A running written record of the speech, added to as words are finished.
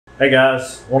Hey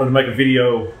guys, wanted to make a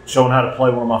video showing how to play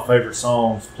one of my favorite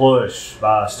songs, Plush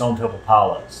by Stone Temple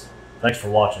Pilots. Thanks for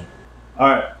watching.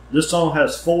 Alright, this song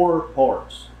has 4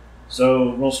 parts. So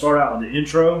we're going to start out with the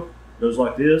intro. It goes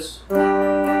like this.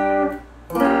 And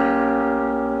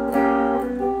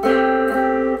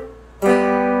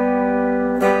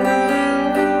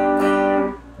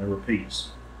it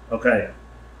repeats. Okay,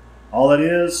 all that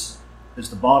is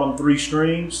the bottom 3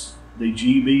 strings, the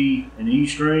G, B, and E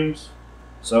strings.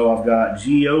 So I've got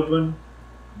G open,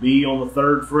 B on the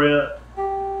 3rd fret,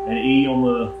 and E on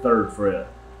the 3rd fret.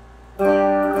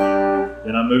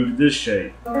 Then I move to this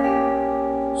shape.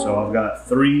 So I've got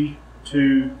 3,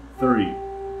 2, 3.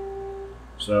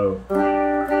 So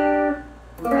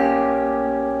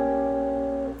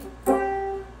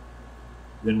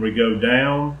then we go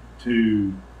down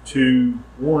to 2,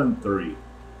 1, 3.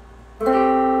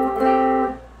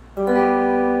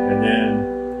 And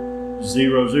then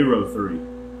 0, 0, 3.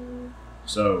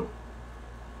 So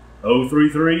 0, 3,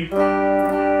 3, 3,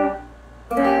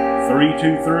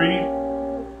 2, 3,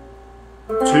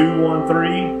 2, 1, 3,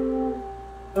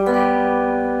 0,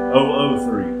 0,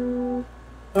 3.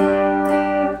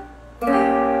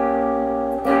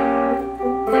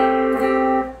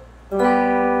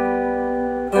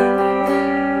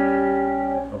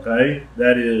 Okay,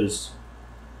 that is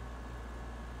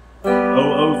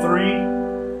 0, 0, 3,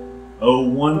 0,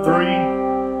 1, 3,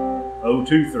 0,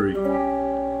 2, 3.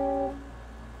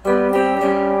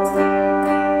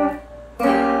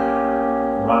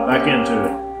 Right back into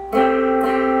it.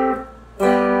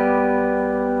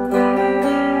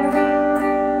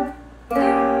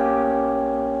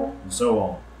 And so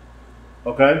on.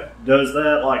 Okay, does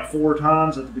that like 4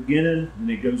 times at the beginning, and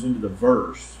it goes into the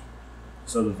verse.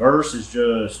 So the verse is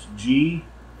just G,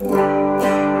 B,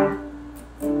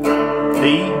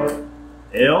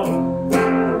 L,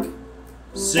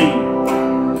 C.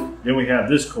 Then we have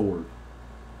this chord,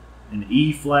 an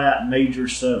E flat major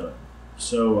 7.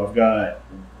 So I've got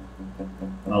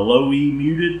my low E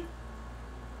muted,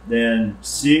 then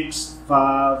 6,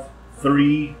 5,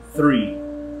 3, 3.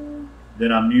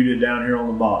 Then I'm muted down here on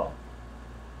the bottom.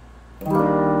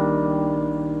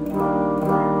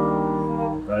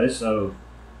 Okay, so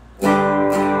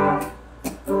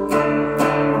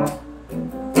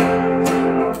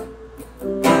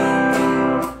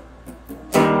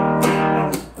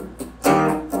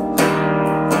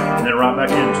right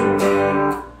back into it.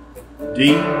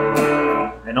 D,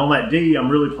 and on that D, I'm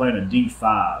really playing a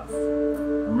D5.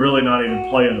 I'm really not even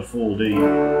playing the full D.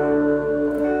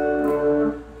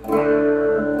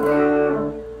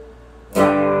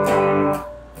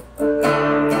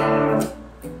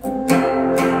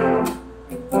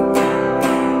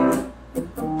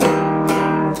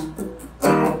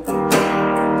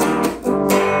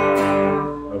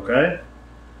 Okay,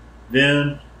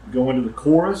 then go into the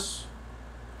chorus.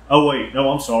 Oh wait, no,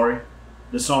 I'm sorry.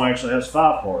 This song actually has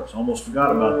 5 parts. Almost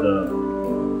forgot about the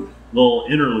little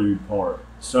interlude part.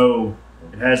 So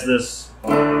it has this.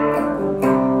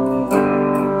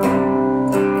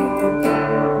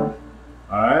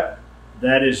 Alright,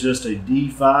 that is just a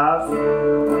D5.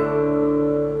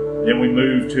 Then we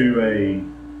move to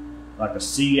like a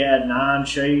C add 9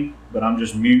 shape, but I'm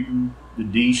just muting the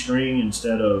D string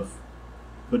instead of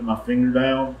putting my finger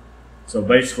down. So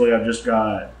basically I've just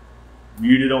got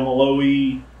muted on the low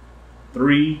E,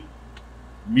 3,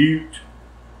 mute,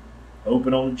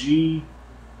 open on the G,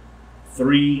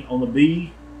 3 on the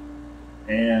B,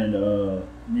 and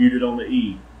muted on the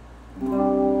E.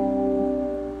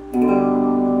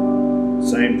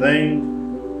 Same thing,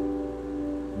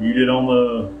 muted on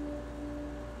the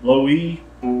low E,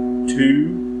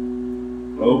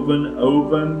 2, open,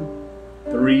 open,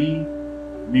 3,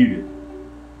 muted.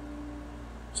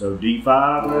 So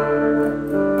D5.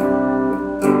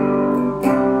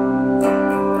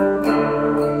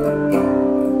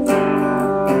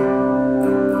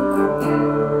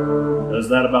 Does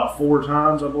that about 4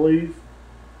 times, I believe.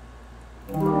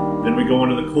 Then we go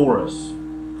into the chorus.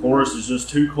 Chorus is just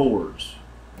 2 chords.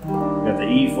 We got the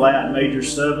E flat major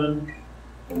 7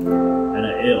 and an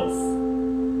F.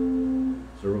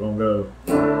 So we're gonna go.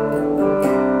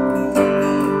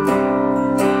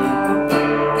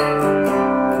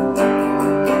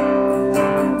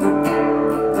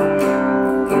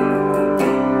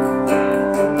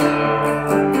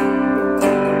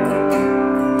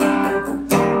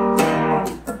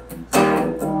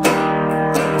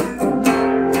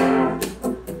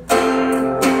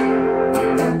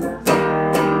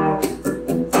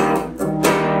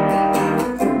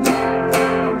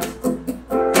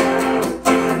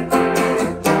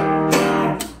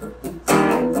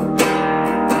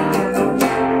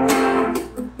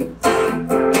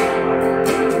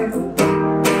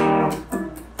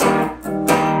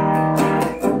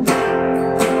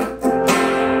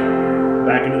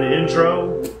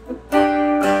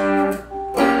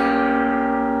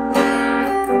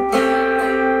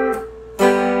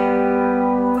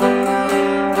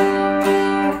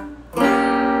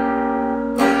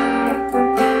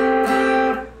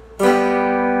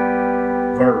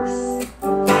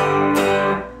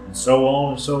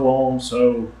 so on.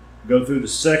 So go through the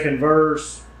second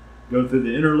verse, go through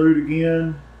the interlude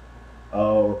again,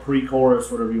 or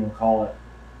pre-chorus, whatever you want to call it.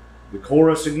 The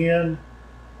chorus again.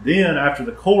 Then after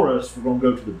the chorus, we're going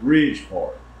to go to the bridge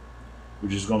part,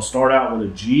 which is going to start out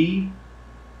with a G.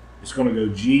 It's going to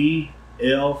go G,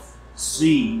 F,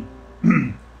 C,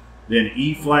 then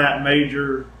E flat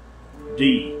major,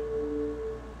 D.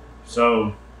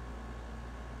 So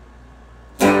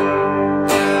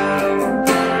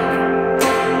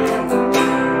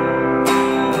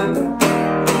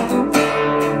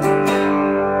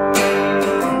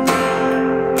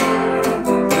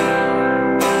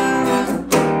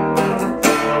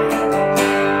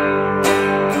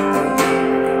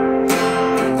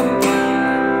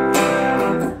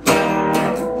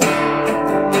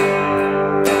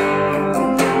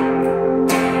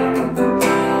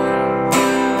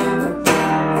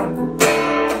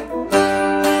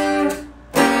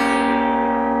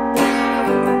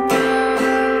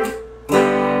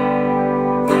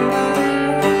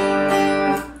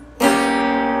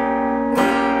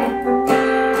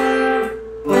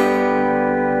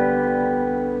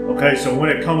okay, so when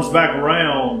it comes back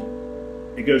around,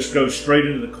 it goes straight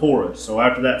into the chorus. So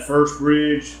after that first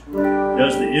bridge,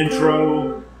 does the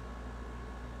intro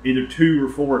either 2 or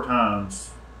 4 times.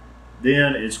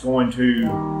 Then it's going to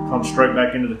come straight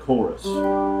back into the chorus.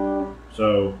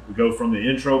 So we go from the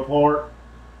intro part.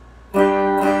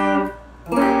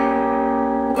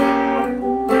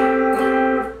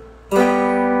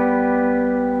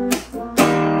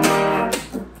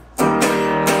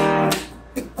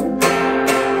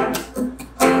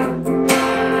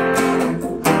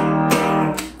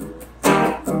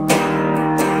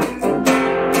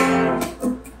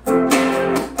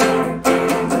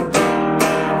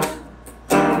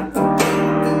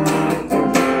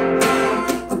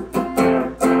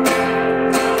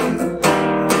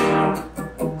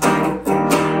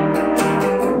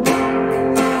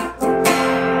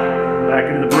 Back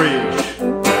into the bridge.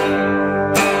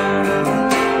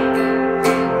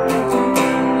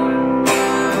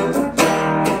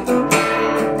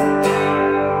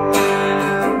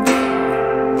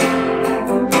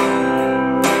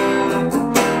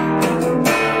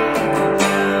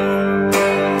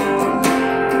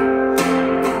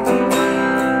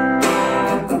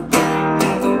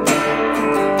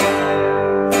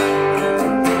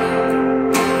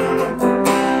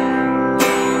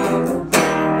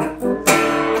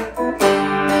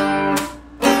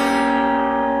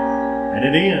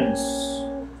 And it ends.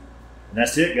 And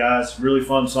that's it, guys. Really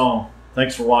fun song.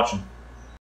 Thanks for watching.